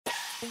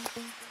Hello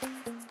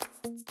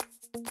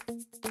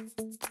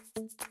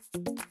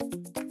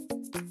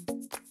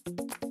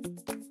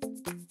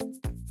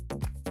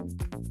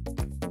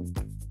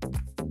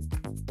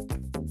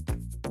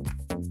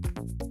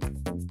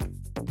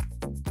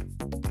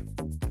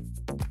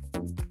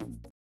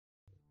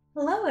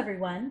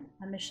everyone,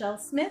 I'm Michelle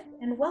Smith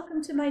and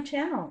welcome to my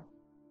channel.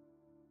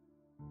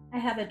 I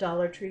have a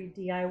Dollar Tree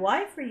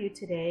DIY for you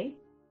today.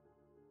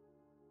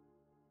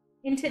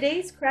 In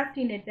today's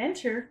crafting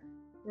adventure,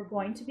 we're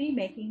going to be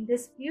making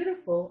this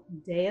beautiful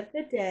Day of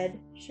the Dead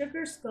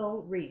sugar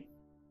skull wreath.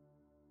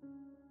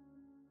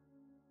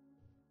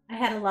 I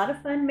had a lot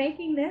of fun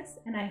making this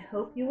and I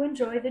hope you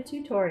enjoy the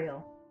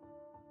tutorial.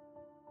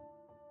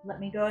 Let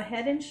me go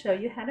ahead and show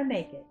you how to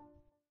make it.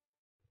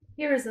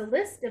 Here is a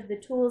list of the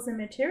tools and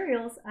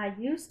materials I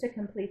used to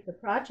complete the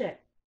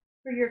project.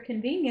 For your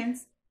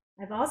convenience,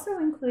 I've also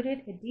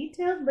included a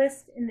detailed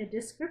list in the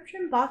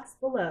description box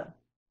below.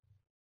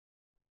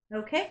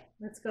 Okay,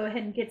 let's go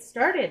ahead and get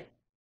started.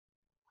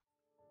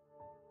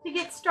 To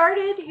get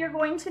started, you're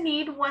going to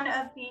need one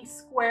of the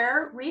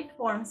square wreath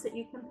forms that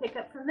you can pick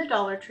up from the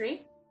Dollar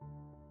Tree.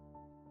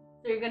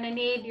 So you're going to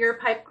need your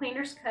pipe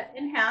cleaners cut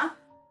in half.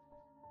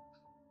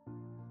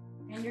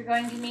 And you're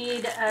going to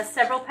need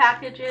several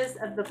packages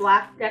of the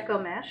black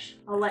deco mesh.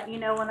 I'll let you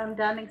know when I'm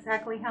done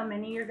exactly how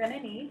many you're going to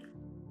need.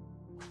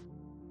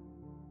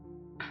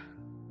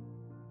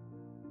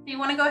 So you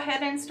want to go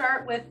ahead and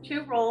start with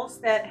 2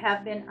 rolls that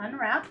have been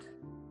unwrapped.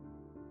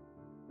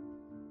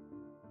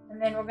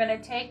 And then we're going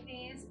to take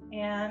these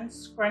and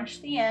scrunch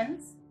the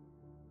ends.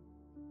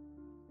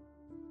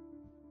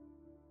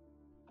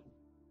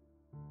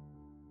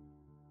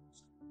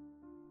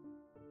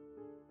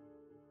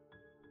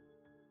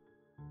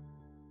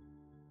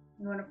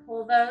 You want to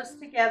pull those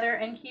together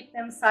and keep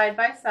them side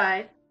by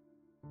side.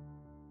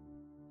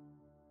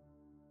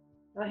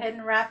 Go ahead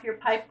and wrap your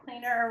pipe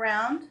cleaner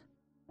around.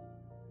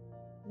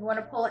 You want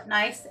to pull it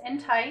nice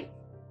and tight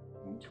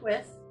and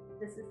twist.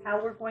 This is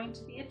how we're going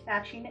to be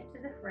attaching it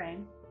to the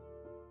frame.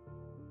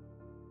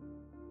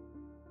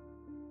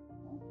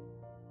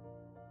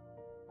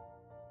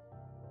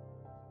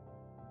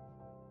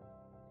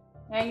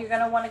 Now you're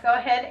going to want to go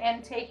ahead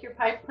and take your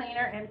pipe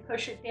cleaner and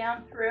push it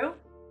down through.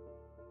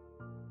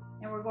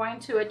 And we're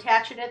going to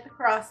attach it at the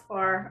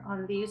crossbar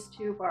on these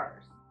 2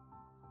 bars.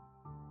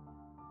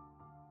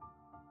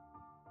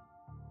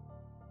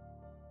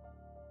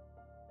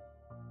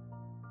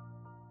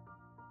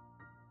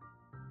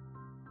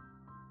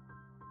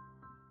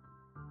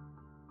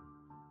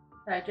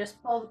 So I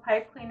just pull the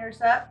pipe cleaners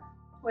up,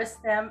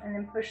 twist them, and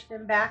then push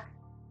them back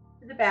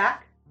to the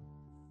back.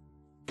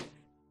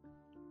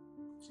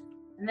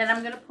 And then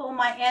I'm going to pull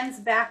my ends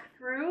back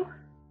through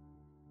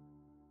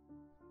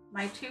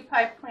my 2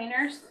 pipe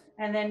cleaners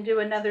and then do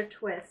another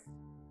twist.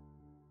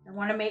 I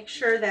want to make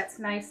sure that's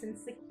nice and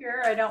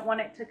secure. I don't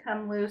want it to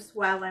come loose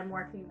while I'm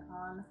working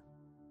on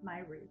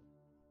my wreath.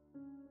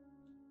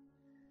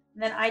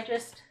 And then I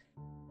just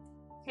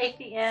take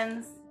the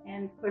ends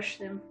and push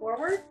them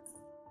forward.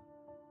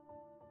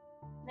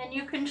 Then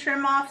you can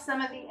trim off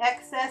some of the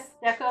excess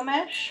deco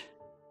mesh.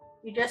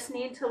 You just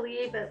need to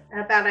leave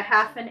about a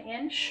 ½ an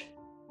inch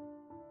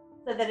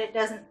so that it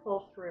doesn't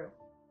pull through.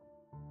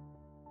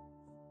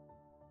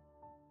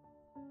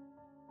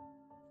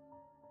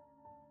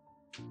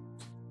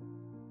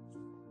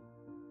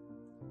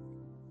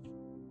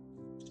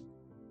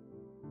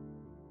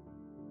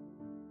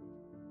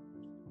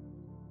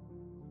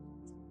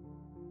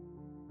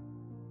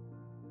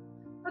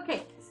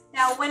 Okay,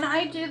 now when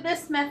I do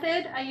this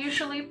method, I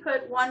usually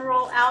put 1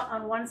 roll out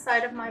on one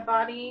side of my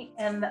body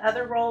and the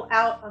other roll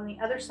out on the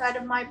other side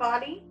of my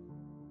body.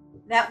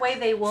 That way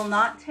they will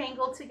not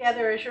tangle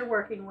together as you're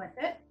working with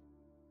it.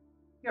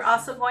 You're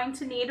also going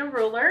to need a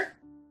ruler.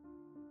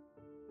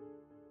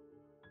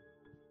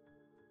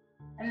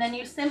 And then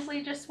you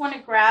simply just want to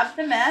grab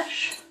the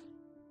mesh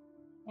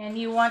and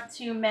you want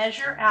to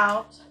measure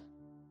out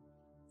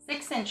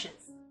 6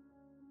 inches.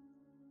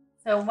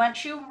 So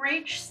once you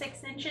reach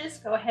 6 inches,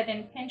 go ahead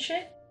and pinch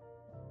it.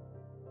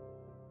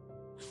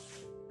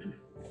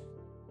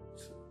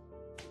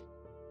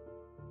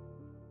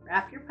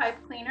 Wrap your pipe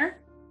cleaner.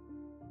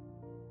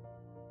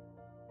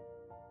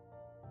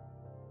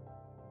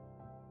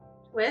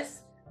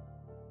 Twist.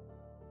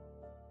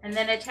 And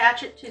then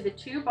attach it to the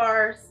 2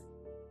 bars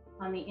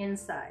on the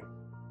inside.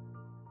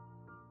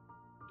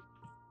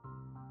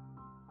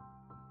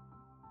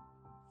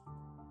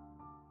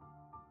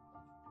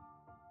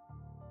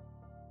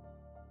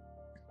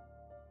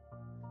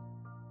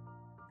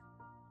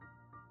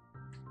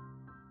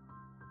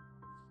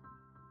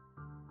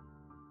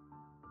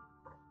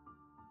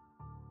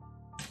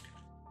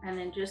 And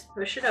then just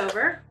push it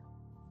over,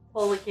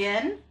 pull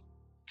again,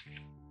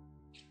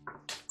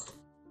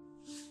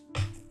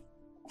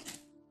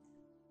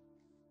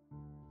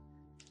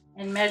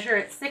 and measure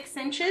at 6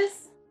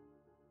 inches,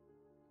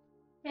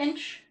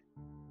 pinch,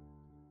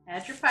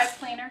 add your pipe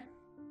cleaner,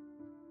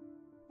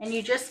 and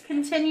you just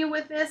continue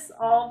with this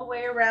all the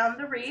way around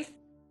the wreath.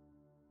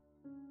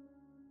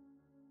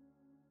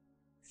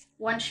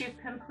 Once you've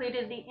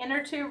completed the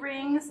inner 2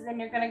 rings, then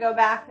you're going to go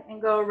back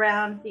and go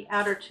around the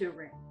outer 2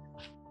 rings.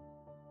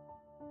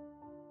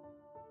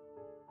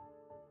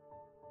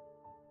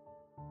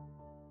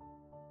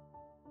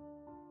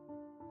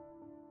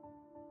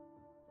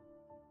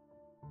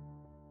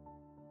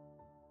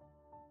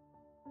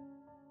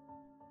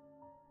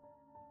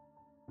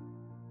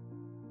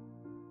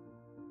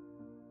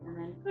 And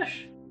then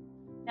push.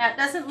 Now it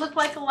doesn't look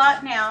like a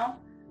lot now,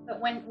 but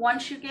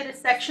once you get a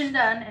section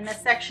done, and a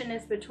section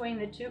is between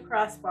the 2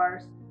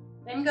 crossbars,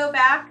 then go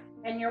back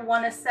and you'll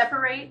want to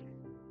separate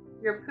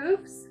your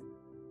poofs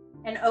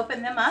and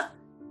open them up.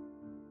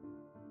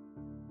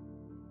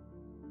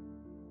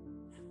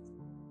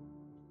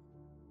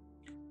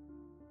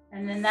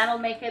 And then that'll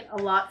make it a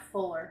lot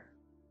fuller.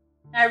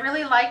 Now, I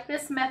really like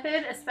this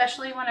method,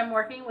 especially when I'm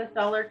working with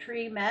Dollar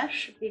Tree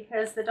mesh,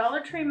 because the Dollar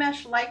Tree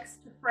mesh likes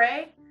to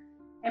fray,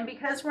 and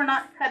because we're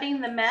not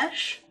cutting the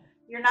mesh,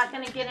 you're not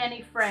going to get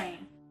any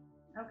fraying.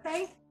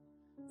 Okay?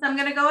 So I'm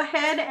going to go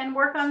ahead and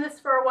work on this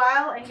for a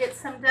while and get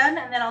some done,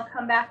 and then I'll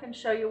come back and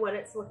show you what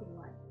it's looking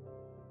like.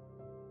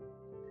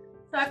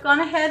 So I've gone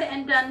ahead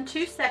and done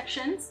 2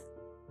 sections,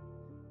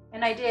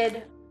 and I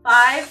did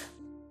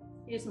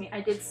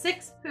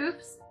 6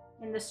 poofs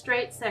in the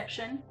straight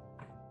section,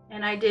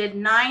 and I did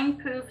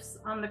 9 poofs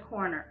on the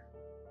corner.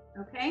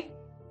 Okay?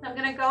 So I'm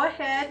going to go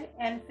ahead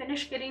and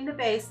finish getting the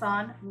base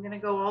on. I'm going to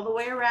go all the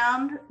way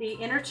around the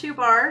inner 2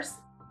 bars.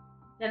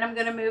 Then I'm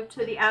going to move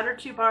to the outer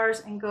 2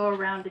 bars and go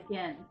around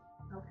again.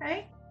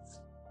 Okay?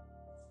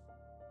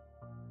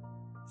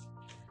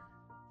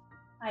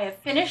 I have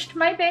finished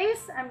my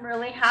base. I'm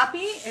really happy.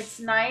 It's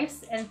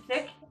nice and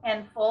thick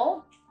and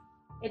full.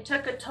 It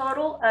took a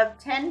total of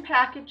 10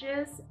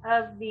 packages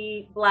of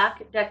the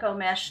black deco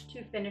mesh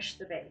to finish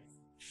the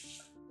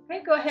base.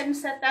 Okay, go ahead and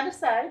set that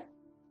aside.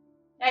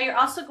 Now you're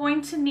also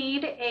going to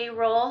need a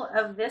roll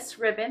of this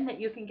ribbon that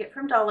you can get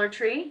from Dollar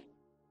Tree.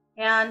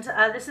 And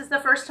this is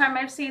the first time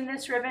I've seen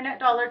this ribbon at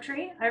Dollar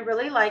Tree. I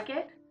really like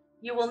it.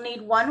 You will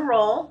need 1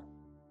 roll.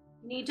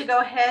 You need to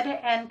go ahead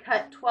and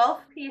cut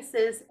 12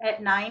 pieces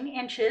at 9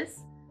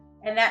 inches,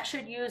 and that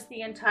should use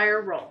the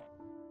entire roll.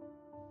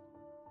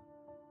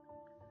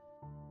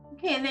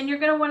 Okay, and then you're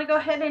going to want to go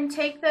ahead and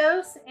take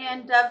those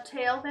and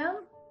dovetail them.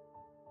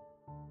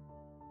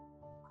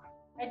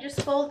 I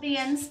just fold the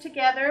ends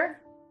together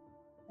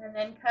and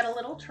then cut a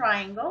little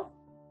triangle.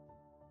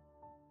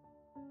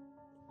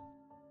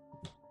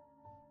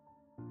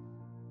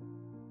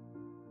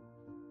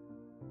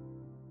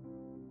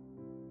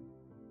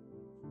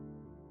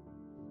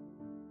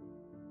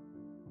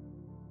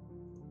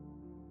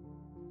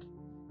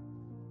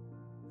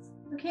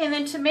 Okay, and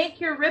then to make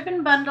your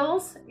ribbon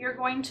bundles, you're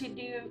going to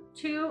do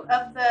 2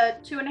 of the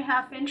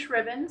 2.5-inch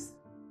ribbons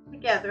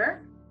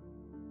together.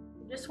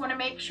 You just want to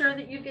make sure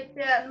that you get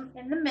them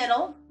in the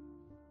middle.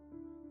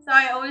 So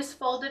I always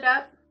fold it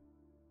up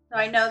so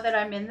I know that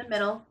I'm in the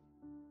middle.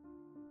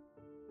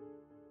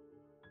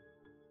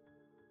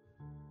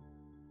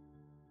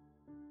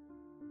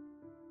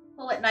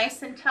 Pull it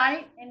nice and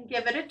tight and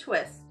give it a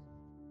twist.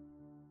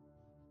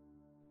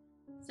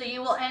 So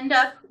you will end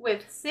up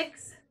with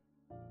 6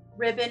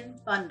 ribbon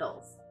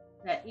bundles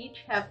that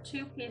each have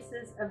 2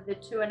 pieces of the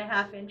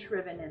 2.5-inch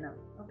ribbon in them.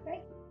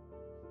 Okay?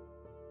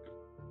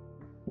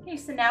 Okay,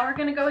 so now we're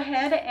going to go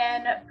ahead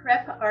and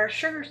prep our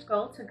sugar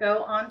skull to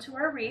go onto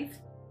our wreath.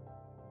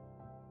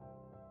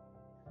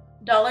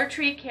 Dollar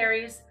Tree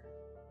carries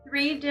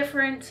 3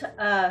 different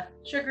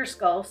sugar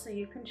skulls, so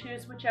you can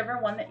choose whichever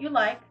one that you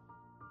like.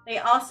 They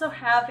also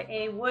have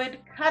a wood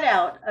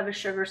cutout of a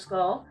sugar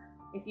skull.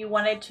 If you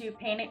wanted to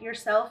paint it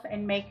yourself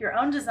and make your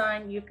own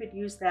design, you could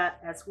use that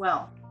as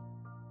well.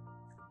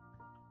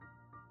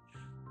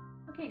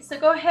 Okay, so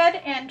go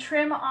ahead and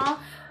trim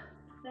off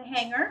the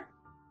hanger.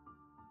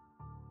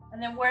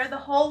 And then where the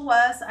hole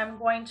was, I'm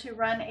going to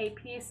run a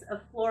piece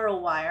of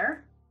floral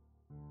wire.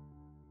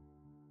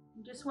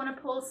 You just want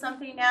to pull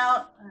something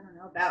out, I don't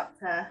know, about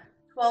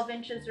 12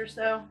 inches or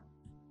so.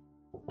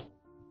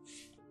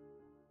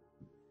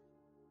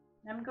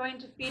 I'm going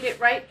to feed it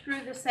right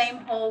through the same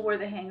hole where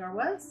the hanger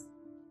was.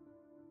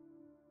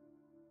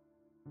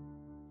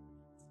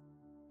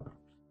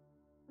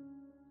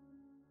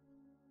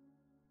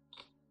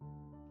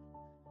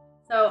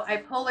 So I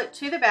pull it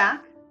to the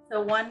back,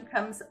 so one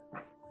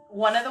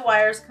of the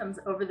wires comes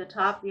over the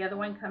top, the other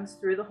one comes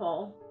through the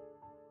hole.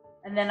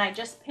 And then I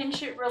just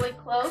pinch it really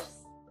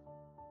close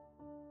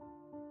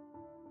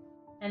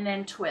and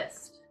then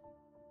twist.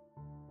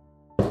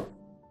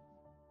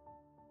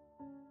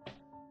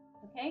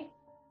 Okay,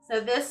 so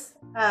this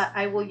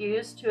I will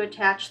use to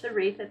attach the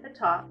wreath at the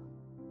top.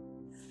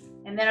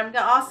 And then I'm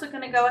also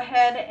going to go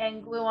ahead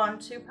and glue on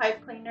 2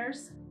 pipe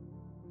cleaners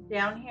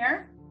down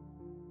here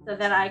so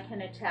that I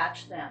can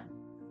attach them.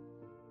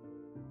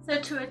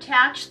 So to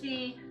attach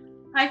the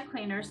pipe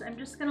cleaners, I'm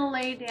just going to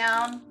lay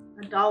down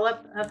a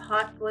dollop of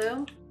hot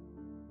glue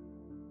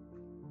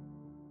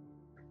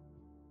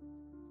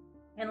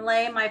and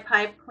lay my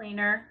pipe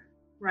cleaner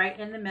right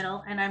in the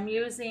middle, and I'm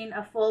using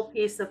a full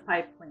piece of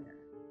pipe cleaner.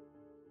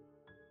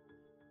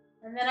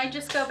 And then I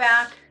just go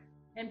back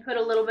and put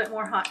a little bit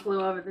more hot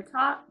glue over the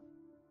top.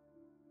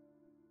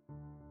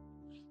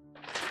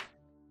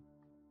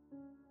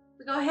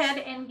 So go ahead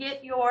and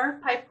get your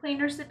pipe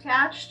cleaners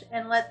attached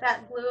and let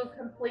that glue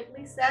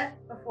completely set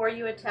before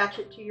you attach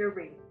it to your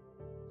wreath.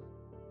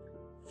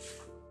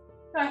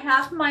 So I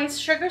have my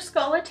sugar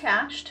skull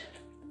attached,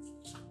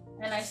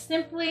 and I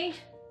simply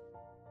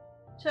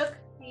took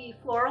the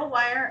floral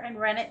wire and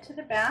ran it to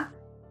the back,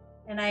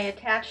 and I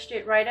attached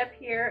it right up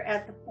here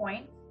at the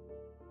point,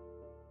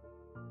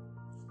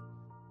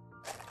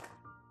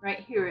 right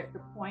here at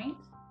the point.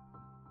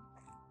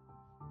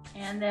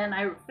 And then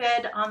I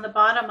fed on the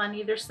bottom on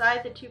either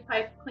side the two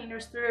pipe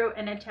cleaners through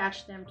and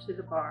attached them to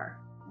the bar.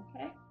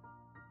 Okay.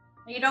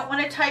 Now you don't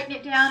want to tighten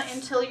it down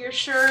until you're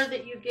sure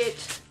that you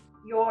get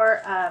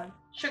your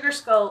sugar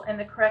skull in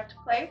the correct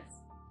place.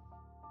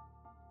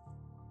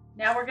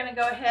 Now we're going to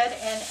go ahead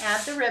and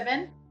add the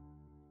ribbon.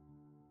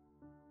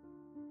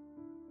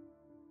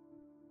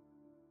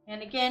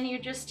 And again, you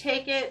just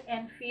take it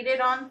and feed it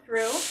on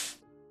through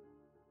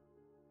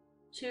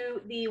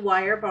to the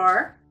wire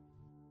bar.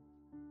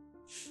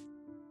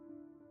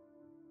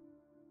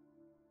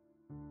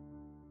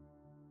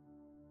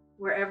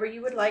 Wherever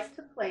you would like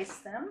to place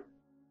them.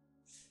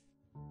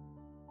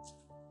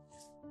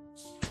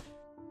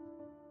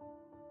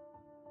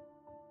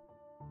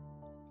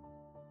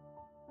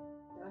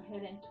 Go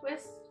ahead and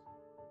twist.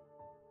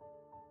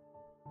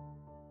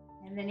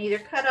 And then either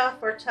cut off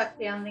or tuck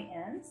down the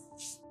ends.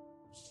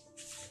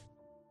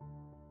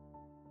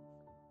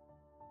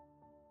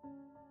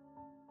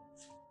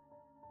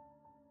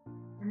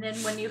 And then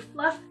when you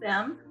fluff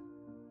them,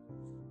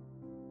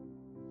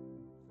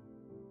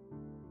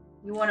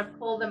 you want to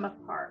pull them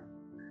apart,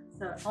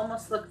 so it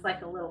almost looks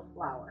like a little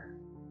flower,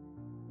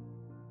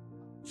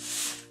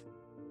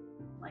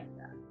 like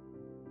that.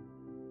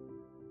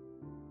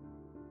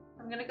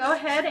 I'm going to go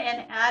ahead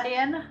and add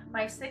in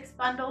my 6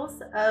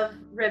 bundles of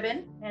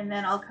ribbon, and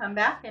then I'll come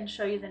back and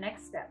show you the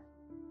next step.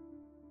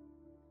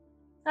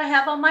 I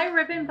have all my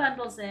ribbon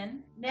bundles in.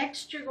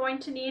 Next, you're going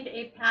to need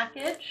a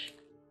package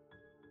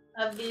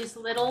of these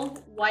little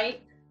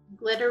white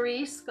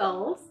glittery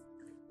skulls,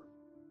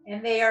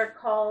 and they are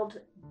called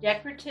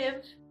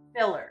decorative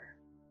filler,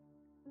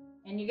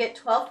 and you get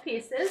 12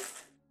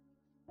 pieces.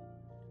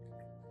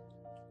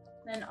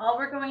 Then all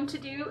we're going to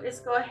do is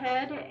go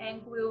ahead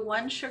and glue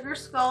 1 sugar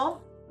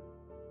skull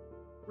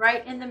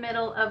right in the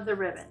middle of the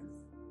ribbons.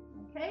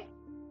 Okay,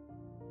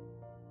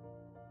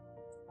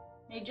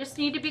 you just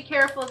need to be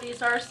careful.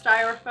 These are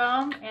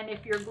styrofoam, and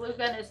if your glue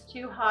gun is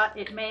too hot,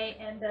 it may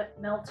end up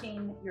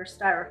melting your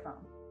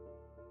styrofoam.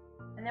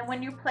 And then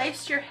when you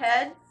place your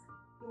heads,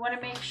 you want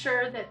to make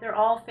sure that they're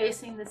all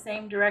facing the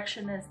same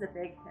direction as the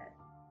big head.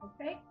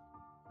 Okay,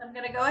 so I'm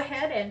going to go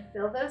ahead and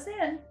fill those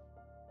in.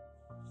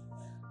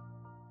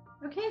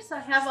 Okay, so I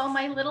have all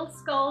my little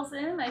skulls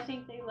in. I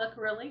think they look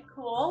really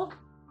cool.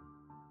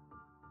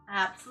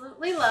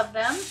 Absolutely love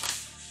them.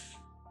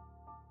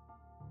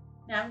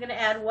 Now I'm going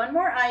to add one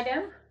more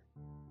item,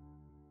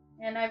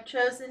 and I've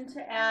chosen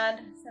to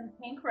add some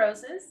pink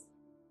roses.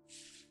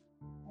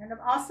 And I'm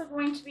also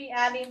going to be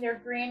adding their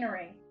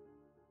greenery.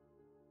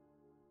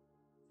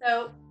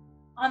 So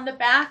on the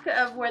back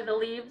of where the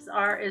leaves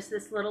are is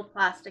this little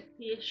plastic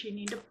piece. You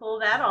need to pull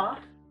that off.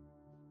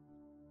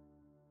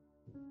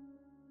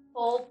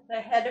 Pull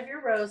the head of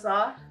your rose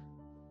off,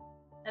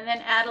 and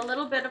then add a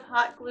little bit of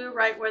hot glue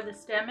right where the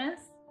stem is.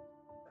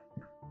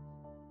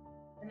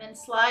 And then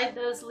slide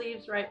those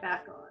leaves right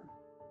back on.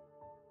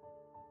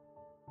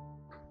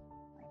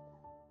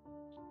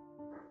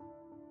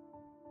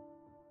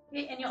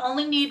 Okay, and you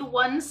only need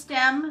 1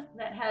 stem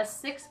that has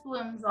 6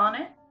 blooms on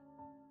it.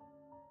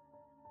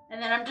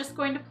 And then I'm just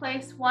going to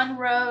place 1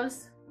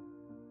 rose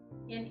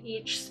in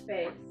each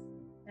space.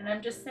 And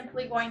I'm just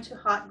simply going to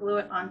hot glue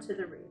it onto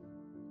the wreath.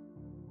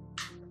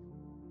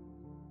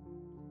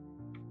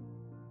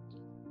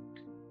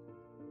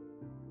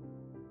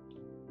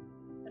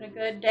 Put a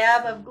good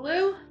dab of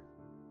glue,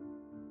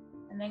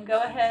 and then go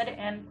ahead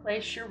and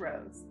place your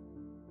rose.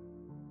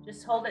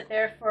 Just hold it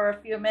there for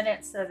a few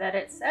minutes so that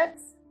it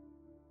sets.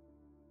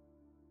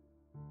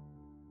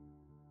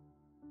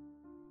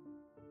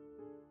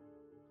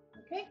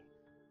 Okay,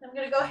 so I'm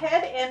going to go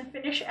ahead and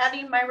finish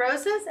adding my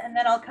roses, and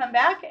then I'll come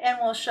back and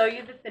we'll show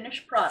you the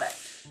finished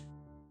product.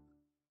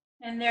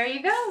 And there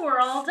you go, we're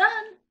all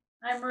done.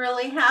 I'm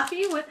really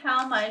happy with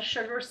how my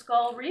sugar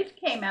skull wreath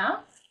came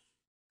out.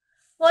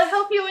 Well, I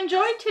hope you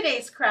enjoyed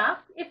today's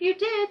craft. If you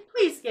did,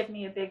 please give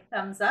me a big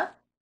thumbs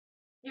up.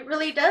 It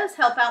really does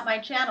help out my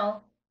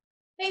channel.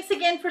 Thanks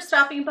again for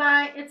stopping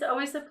by. It's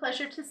always a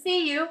pleasure to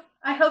see you.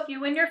 I hope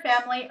you and your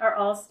family are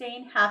all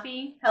staying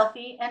happy,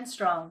 healthy, and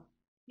strong.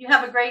 You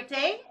have a great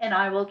day, and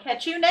I will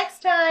catch you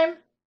next time.